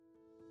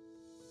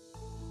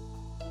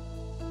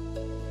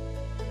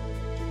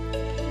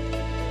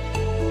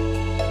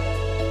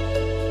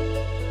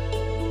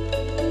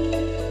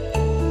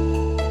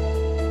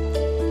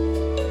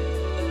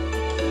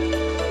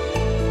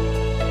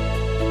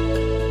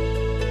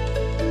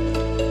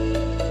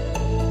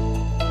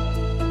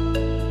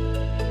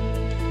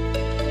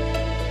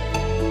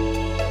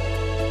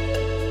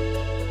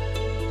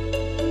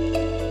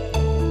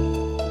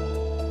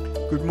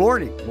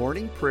morning.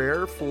 Morning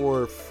prayer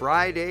for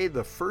Friday,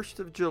 the 1st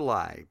of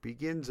July,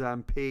 begins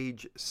on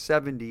page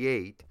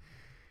 78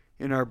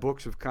 in our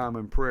Books of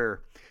Common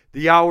Prayer.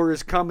 The hour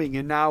is coming,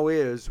 and now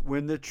is,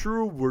 when the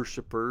true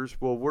worshipers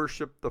will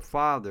worship the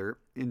Father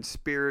in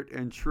spirit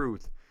and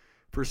truth.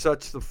 For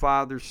such the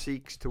Father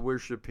seeks to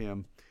worship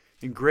him.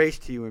 And grace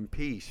to you and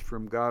peace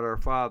from God our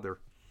Father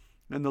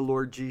and the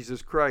Lord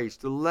Jesus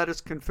Christ. Let us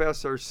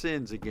confess our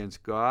sins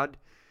against God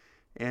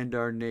and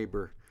our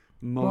neighbor.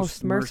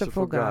 Most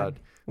merciful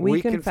God,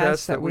 we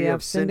confess that we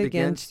have sinned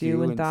against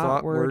you in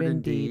thought, word,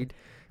 and deed,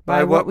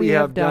 by what we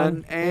have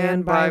done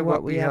and by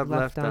what we have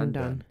left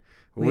undone.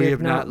 We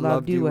have not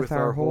loved you with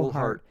our whole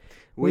heart.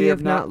 We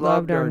have not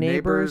loved our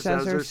neighbors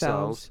as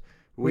ourselves.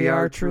 We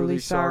are truly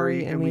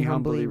sorry, and we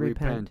humbly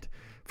repent.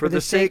 For the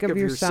sake of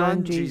your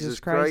Son, Jesus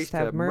Christ,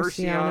 have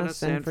mercy on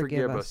us and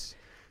forgive us,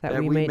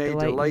 that we may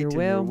delight in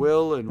your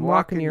will and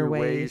walk in your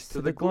ways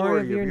to the glory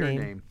of your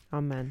name.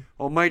 Amen.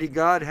 Almighty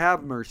God,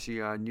 have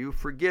mercy on you,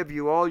 forgive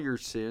you all your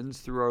sins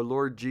through our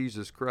Lord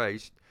Jesus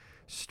Christ,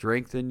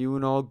 strengthen you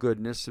in all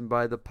goodness, and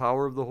by the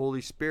power of the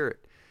Holy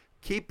Spirit,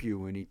 keep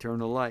you in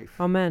eternal life.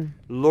 Amen.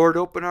 Lord,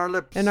 open our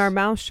lips, and our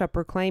mouths shall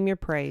proclaim your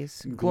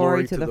praise.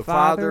 Glory to the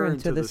Father, and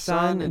to the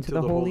Son, and to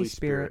the Holy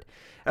Spirit,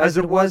 as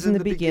it was in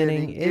the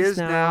beginning, is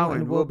now,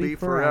 and will be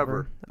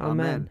forever.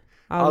 Amen.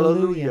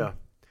 Alleluia.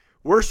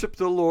 Worship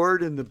the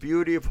Lord in the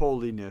beauty of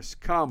holiness.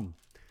 Come,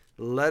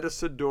 let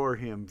us adore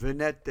him.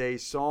 Venite,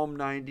 Psalm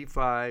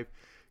 95.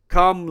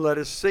 Come, let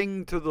us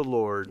sing to the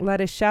Lord. Let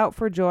us shout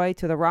for joy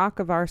to the rock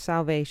of our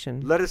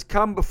salvation. Let us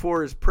come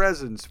before his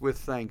presence with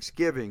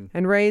thanksgiving,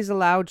 and raise a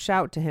loud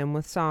shout to him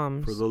with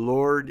psalms. For the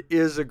Lord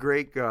is a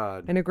great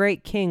God, and a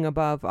great King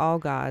above all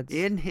gods.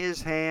 In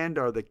his hand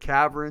are the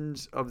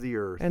caverns of the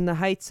earth, and the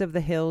heights of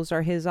the hills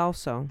are his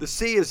also. The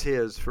sea is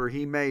his, for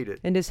he made it,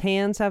 and his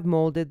hands have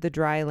molded the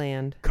dry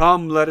land.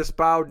 Come, let us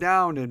bow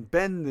down and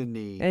bend the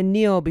knee, and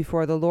kneel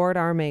before the Lord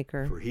our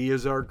Maker. For he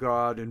is our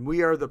God, and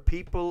we are the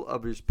people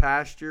of his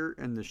pasture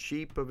and the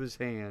sheep of his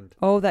hand.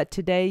 Oh, that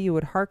today you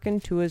would hearken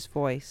to his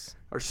voice.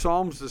 Our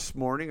psalms this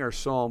morning are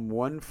Psalm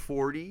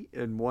 140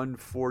 and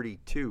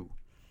 142.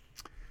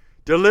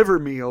 Deliver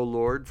me, O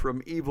Lord,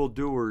 from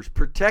evildoers.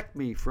 Protect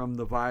me from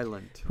the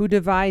violent, who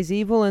devise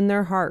evil in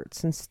their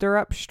hearts and stir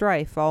up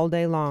strife all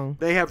day long.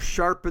 They have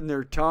sharpened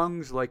their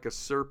tongues like a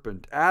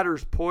serpent.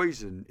 Adder's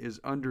poison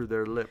is under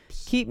their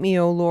lips. Keep me,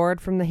 O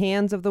Lord, from the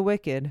hands of the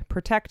wicked.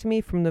 Protect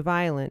me from the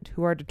violent,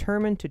 who are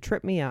determined to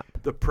trip me up.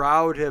 The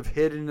proud have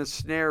hidden a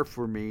snare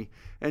for me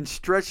and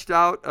stretched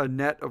out a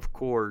net of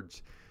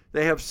cords.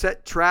 They have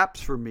set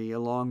traps for me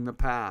along the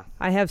path.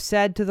 I have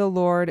said to the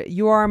Lord,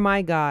 you are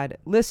my God.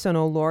 Listen,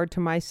 O Lord, to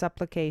my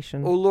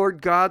supplication. O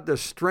Lord God, the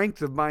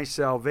strength of my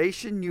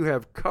salvation, you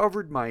have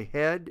covered my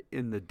head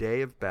in the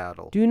day of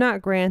battle. Do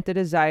not grant the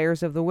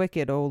desires of the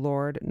wicked, O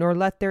Lord, nor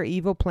let their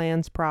evil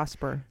plans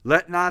prosper.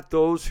 Let not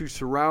those who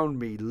surround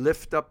me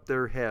lift up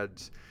their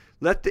heads.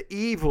 Let the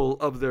evil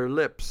of their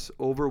lips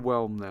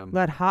overwhelm them.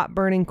 Let hot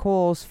burning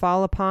coals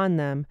fall upon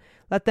them.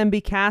 Let them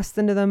be cast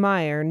into the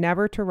mire,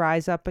 never to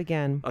rise up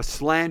again. A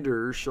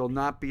slanderer shall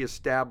not be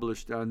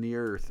established on the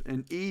earth,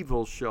 and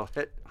evil shall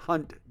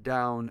hunt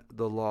down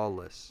the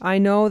lawless. I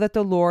know that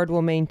the Lord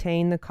will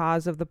maintain the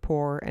cause of the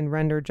poor and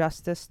render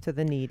justice to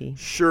the needy.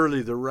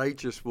 Surely the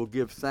righteous will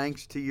give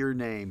thanks to your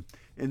name,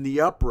 and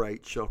the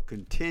upright shall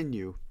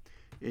continue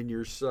in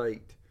your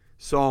sight.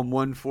 Psalm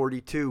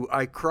 142.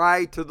 I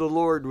cry to the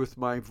Lord with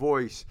my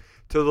voice.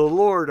 To the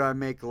Lord I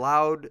make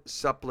loud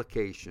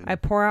supplication. I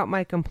pour out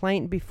my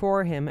complaint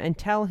before him and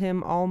tell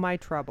him all my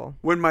trouble.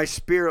 When my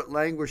spirit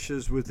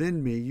languishes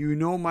within me, you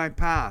know my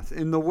path.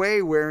 In the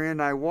way wherein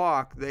I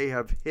walk, they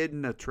have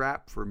hidden a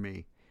trap for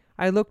me.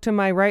 I look to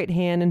my right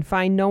hand and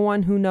find no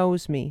one who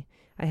knows me.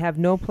 I have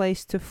no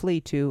place to flee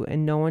to,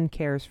 and no one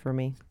cares for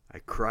me. I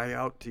cry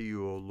out to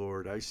you, O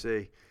Lord. I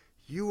say,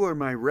 you are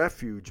my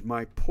refuge,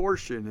 my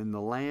portion in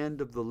the land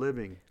of the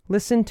living.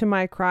 Listen to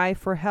my cry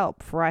for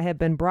help, for I have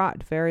been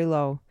brought very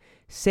low.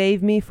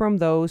 Save me from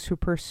those who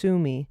pursue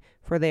me,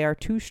 for they are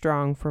too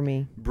strong for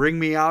me. Bring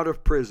me out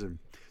of prison,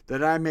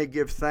 that I may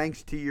give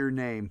thanks to your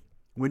name.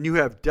 When you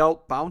have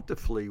dealt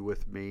bountifully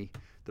with me,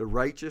 the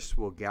righteous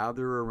will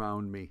gather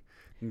around me.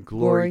 And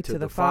glory to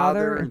the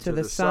Father, and to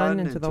the Son,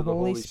 and to the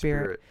Holy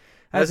Spirit,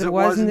 as it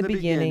was in the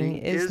beginning,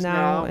 is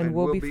now, and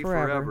will be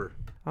forever.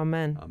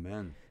 Amen.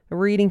 Amen. A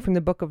reading from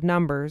the book of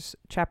Numbers,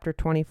 chapter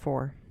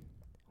 24.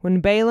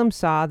 When Balaam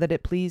saw that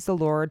it pleased the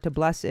Lord to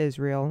bless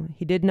Israel,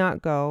 he did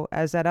not go,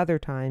 as at other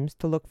times,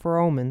 to look for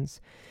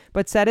omens,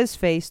 but set his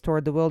face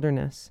toward the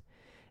wilderness.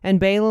 And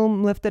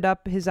Balaam lifted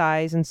up his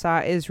eyes and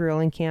saw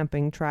Israel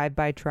encamping tribe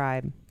by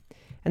tribe.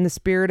 And the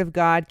Spirit of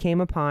God came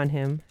upon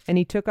him, and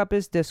he took up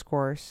his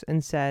discourse,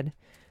 and said,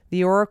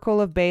 The oracle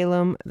of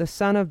Balaam, the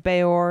son of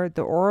Beor,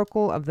 the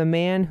oracle of the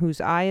man whose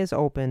eye is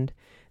opened,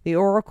 the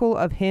oracle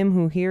of him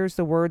who hears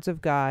the words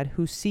of God,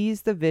 who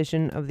sees the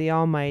vision of the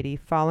Almighty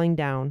falling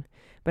down,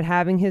 but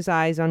having his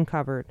eyes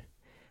uncovered.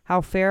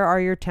 How fair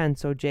are your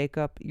tents, O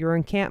Jacob, your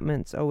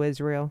encampments, O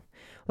Israel!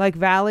 Like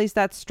valleys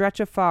that stretch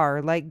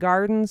afar, like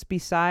gardens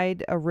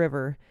beside a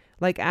river,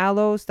 like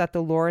aloes that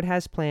the Lord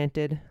has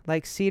planted,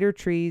 like cedar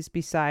trees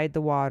beside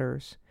the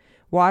waters.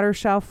 Water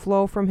shall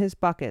flow from his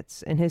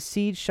buckets, and his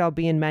seed shall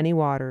be in many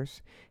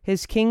waters.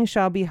 His king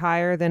shall be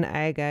higher than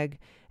Agag,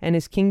 and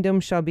his kingdom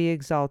shall be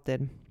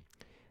exalted.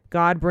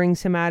 God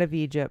brings him out of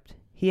Egypt.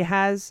 He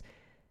has,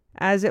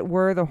 as it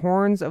were, the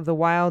horns of the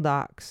wild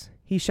ox.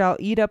 He shall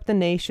eat up the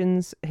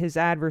nations, his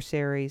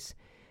adversaries,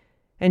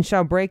 and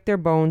shall break their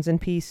bones in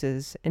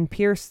pieces, and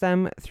pierce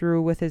them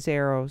through with his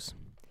arrows.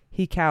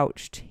 He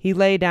couched, he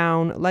lay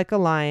down, like a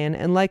lion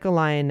and like a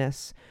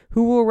lioness.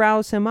 Who will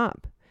rouse him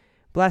up?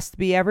 Blessed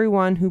be every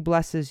one who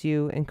blesses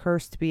you, and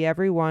cursed be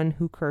every one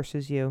who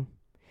curses you.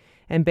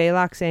 And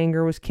Balak's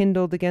anger was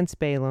kindled against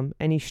Balaam,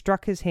 and he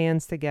struck his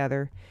hands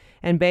together.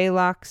 And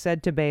Balak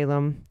said to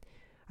Balaam,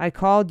 I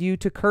called you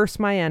to curse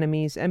my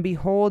enemies, and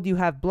behold, you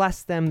have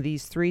blessed them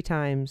these 3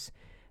 times.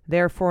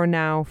 Therefore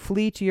now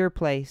flee to your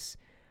place.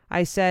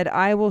 I said,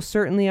 I will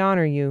certainly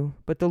honor you,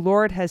 but the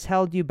Lord has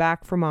held you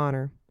back from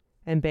honor.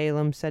 And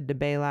Balaam said to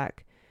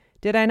Balak,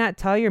 Did I not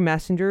tell your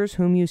messengers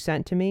whom you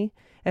sent to me?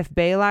 If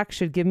Balak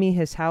should give me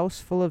his house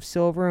full of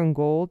silver and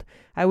gold,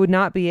 I would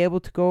not be able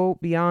to go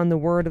beyond the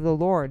word of the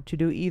Lord, to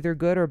do either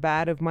good or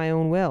bad of my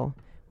own will.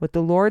 What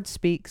the Lord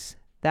speaks,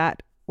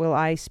 that will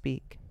I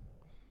speak.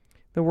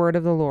 The word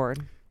of the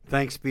Lord.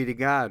 Thanks be to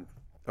God.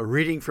 A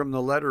reading from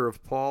the letter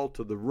of Paul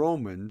to the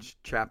Romans,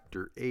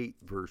 chapter 8,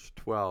 verse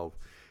 12.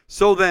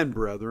 So then,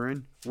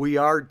 brethren, we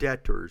are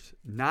debtors,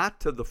 not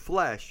to the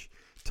flesh,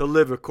 to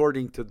live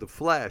according to the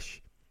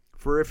flesh.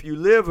 For if you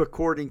live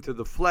according to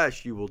the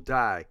flesh, you will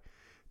die.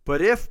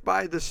 But if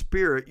by the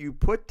Spirit you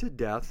put to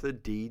death the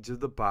deeds of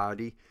the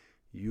body,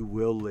 you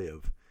will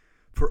live.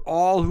 For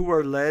all who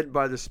are led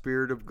by the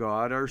Spirit of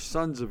God are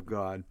sons of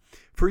God.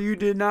 For you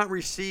did not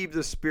receive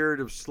the spirit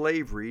of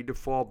slavery to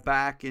fall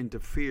back into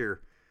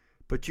fear,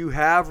 but you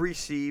have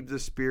received the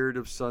spirit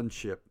of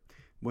sonship.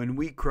 When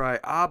we cry,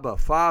 Abba,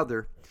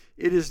 Father,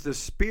 it is the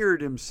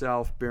Spirit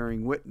himself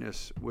bearing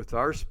witness with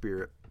our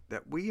spirit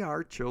that we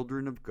are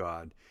children of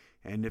God,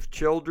 and if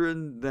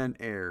children, then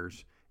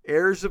heirs,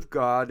 heirs of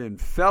God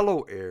and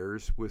fellow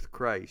heirs with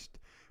Christ,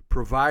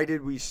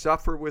 provided we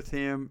suffer with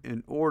him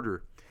in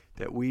order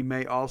that we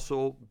may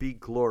also be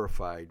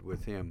glorified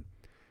with him.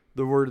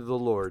 The word of the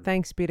Lord.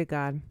 Thanks be to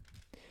God.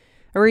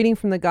 A reading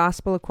from the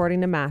Gospel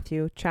according to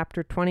Matthew,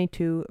 chapter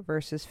 22,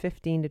 verses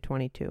 15 to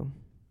 22.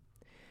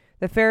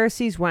 The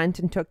Pharisees went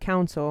and took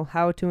counsel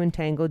how to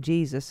entangle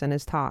Jesus and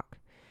his talk.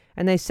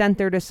 And they sent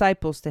their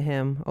disciples to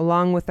him,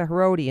 along with the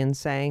Herodians,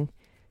 saying,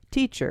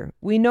 Teacher,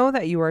 we know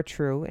that you are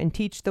true, and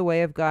teach the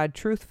way of God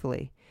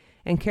truthfully,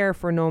 and care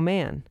for no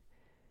man.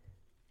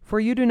 For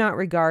you do not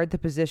regard the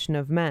position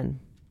of men.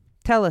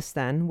 Tell us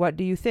then, what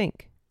do you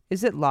think?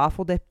 Is it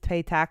lawful to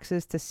pay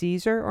taxes to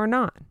Caesar or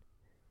not?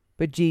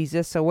 But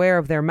Jesus, aware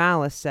of their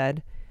malice,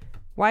 said,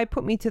 Why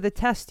put me to the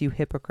test, you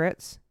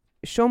hypocrites?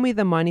 Show me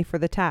the money for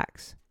the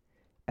tax.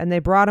 And they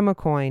brought him a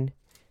coin.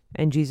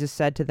 And Jesus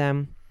said to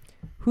them,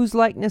 Whose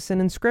likeness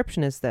and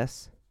inscription is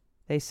this?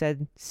 They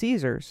said,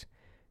 Caesar's.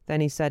 Then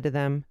he said to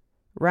them,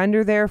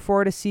 Render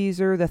therefore to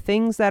Caesar the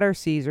things that are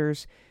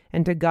Caesar's,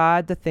 and to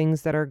God the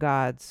things that are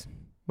God's.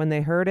 When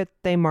they heard it,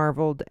 they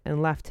marveled,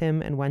 and left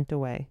him and went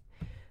away.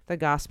 The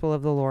Gospel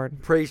of the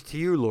Lord. Praise to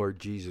you, Lord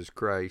Jesus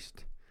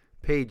Christ.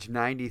 Page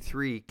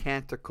 93,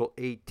 Canticle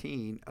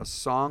 18, a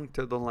song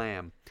to the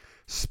Lamb.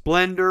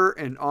 Splendor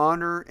and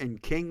honor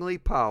and kingly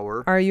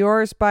power are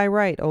yours by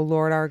right, O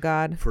Lord our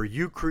God. For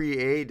you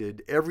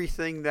created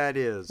everything that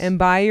is. And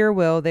by your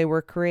will they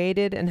were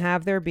created and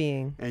have their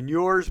being. And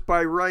yours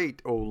by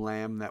right, O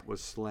Lamb that was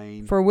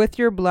slain. For with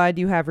your blood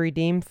you have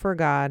redeemed for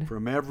God,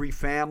 from every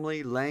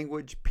family,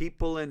 language,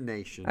 people, and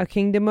nation, a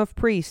kingdom of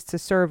priests to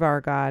serve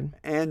our God.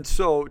 And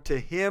so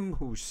to him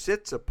who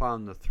sits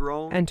upon the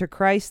throne, and to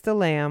Christ the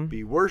Lamb,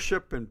 be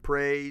worship and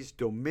praise,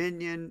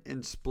 dominion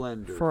and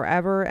splendor,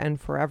 forever and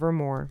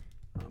forevermore.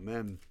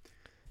 Amen.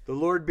 The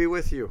Lord be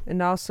with you.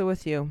 And also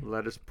with you.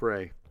 Let us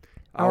pray.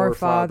 Our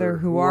Father,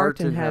 who art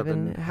in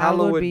heaven,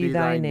 hallowed be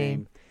thy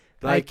name.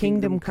 Thy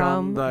kingdom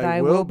come,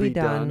 thy will be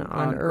done,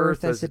 on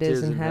earth as it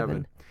is in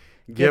heaven.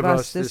 Give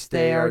us this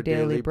day our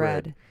daily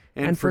bread,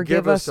 and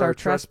forgive us our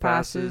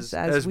trespasses,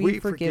 as we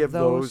forgive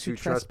those who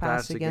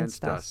trespass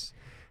against us.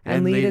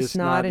 And lead us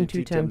not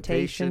into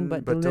temptation,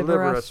 but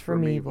deliver us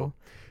from evil.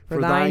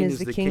 For thine is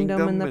the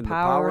kingdom and the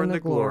power and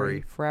the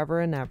glory, forever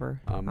and ever.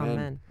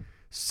 Amen.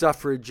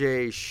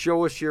 Suffrages,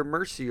 show us your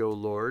mercy, O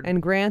Lord.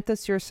 And grant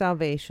us your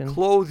salvation.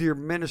 Clothe your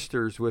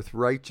ministers with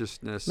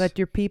righteousness. Let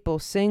your people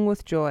sing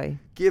with joy.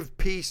 Give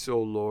peace, O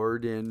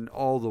Lord, in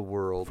all the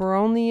world. For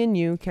only in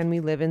you can we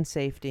live in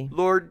safety.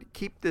 Lord,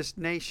 keep this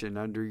nation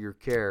under your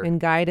care. And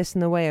guide us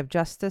in the way of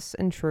justice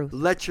and truth.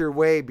 Let your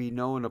way be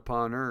known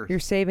upon earth. Your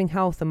saving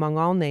health among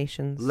all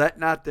nations. Let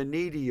not the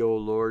needy, O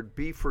Lord,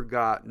 be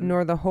forgotten.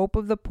 Nor the hope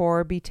of the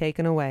poor be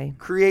taken away.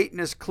 Create in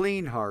us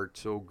clean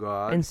hearts, O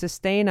God. And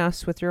sustain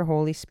us with your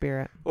Holy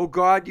Spirit. O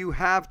God, you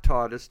have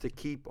taught us to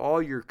keep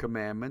all your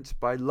commandments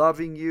by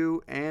loving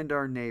you and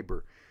our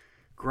neighbor.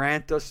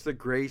 Grant us the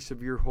grace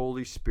of your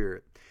Holy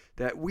Spirit,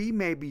 that we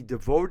may be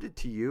devoted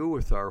to you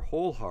with our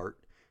whole heart,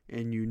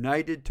 and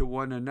united to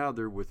one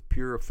another with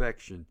pure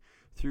affection.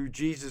 Through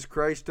Jesus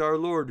Christ our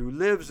Lord, who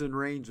lives and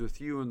reigns with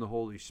you in the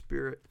Holy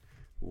Spirit,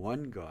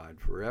 one God,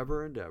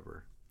 forever and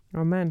ever.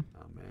 Amen.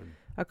 Amen.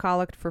 A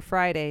collect for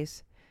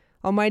Fridays.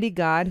 Almighty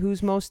God,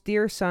 whose most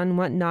dear Son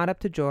went not up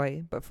to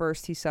joy, but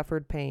first he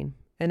suffered pain,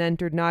 and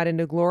entered not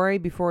into glory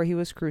before he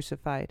was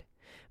crucified,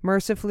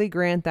 mercifully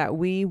grant that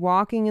we,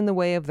 walking in the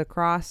way of the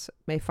cross,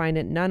 may find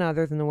it none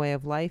other than the way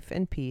of life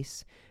and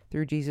peace,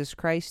 through Jesus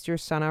Christ, your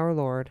Son, our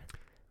Lord.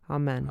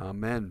 Amen.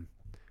 Amen.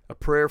 A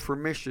prayer for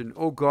mission.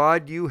 O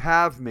God, you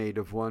have made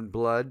of one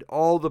blood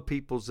all the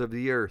peoples of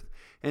the earth,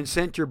 and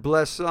sent your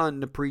blessed Son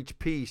to preach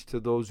peace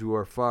to those who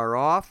are far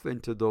off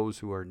and to those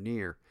who are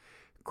near.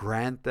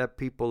 Grant that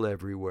people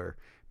everywhere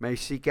may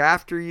seek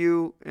after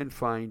you and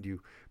find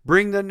you.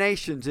 Bring the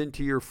nations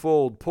into your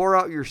fold. Pour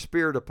out your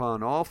Spirit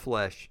upon all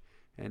flesh,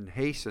 and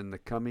hasten the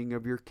coming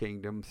of your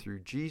kingdom through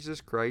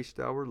Jesus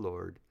Christ our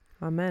Lord.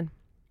 Amen.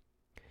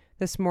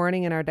 This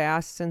morning in our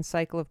diocesan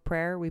cycle of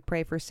prayer, we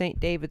pray for St.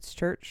 David's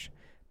Church,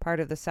 part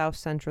of the South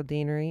Central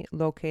Deanery,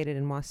 located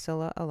in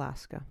Wasilla,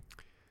 Alaska.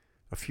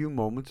 A few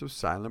moments of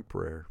silent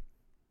prayer.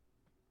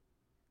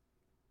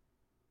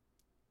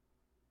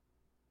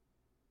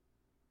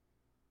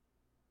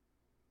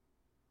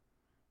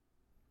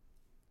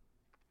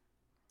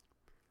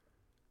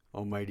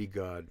 Almighty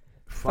God,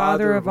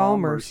 Father of all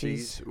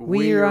mercies,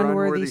 we, your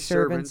unworthy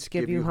servants,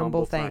 give you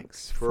humble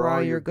thanks for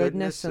all your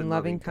goodness and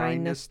loving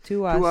kindness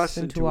to us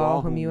and to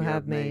all whom you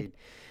have made.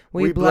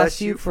 We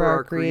bless you for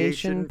our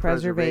creation,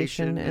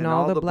 preservation, and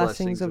all the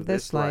blessings of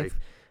this life,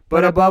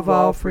 but above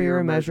all for your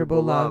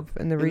immeasurable love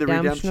and the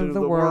redemption of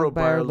the world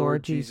by our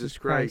Lord Jesus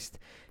Christ,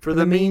 for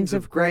the means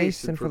of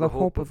grace and for the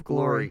hope of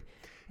glory.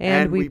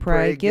 And we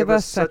pray, give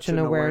us such an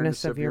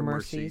awareness of your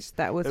mercies,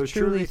 that with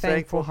truly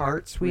thankful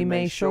hearts we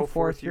may show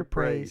forth your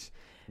praise,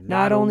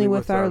 not only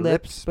with our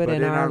lips, but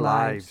in our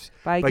lives,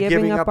 by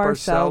giving up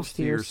ourselves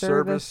to your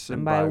service,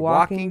 and by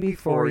walking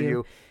before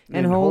you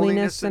in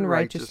holiness and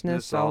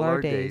righteousness all our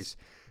days.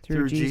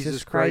 Through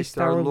Jesus Christ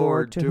our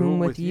Lord, to whom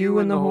with you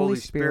and the Holy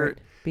Spirit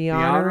be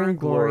honor and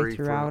glory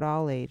throughout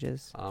all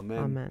ages. Amen.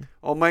 Amen.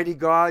 Almighty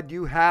God,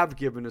 you have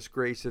given us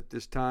grace at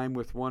this time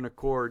with one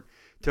accord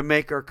to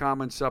make our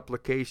common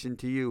supplication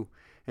to you.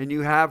 And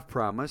you have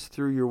promised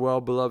through your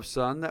well-beloved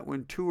Son that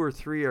when 2 or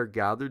 3 are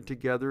gathered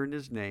together in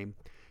his name,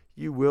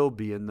 you will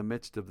be in the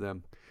midst of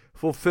them.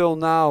 Fulfill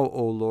now,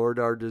 O Lord,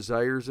 our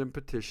desires and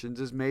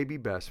petitions as may be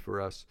best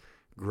for us,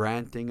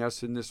 granting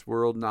us in this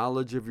world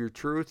knowledge of your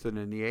truth, and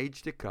in the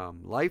age to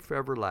come, life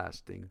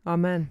everlasting.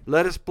 Amen.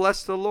 Let us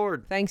bless the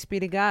Lord. Thanks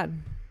be to God.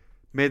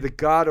 May the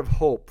God of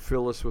hope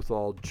fill us with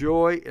all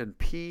joy and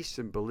peace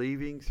in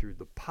believing through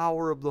the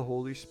power of the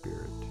Holy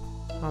Spirit.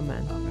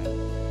 Amen.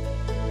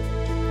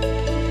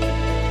 Amen.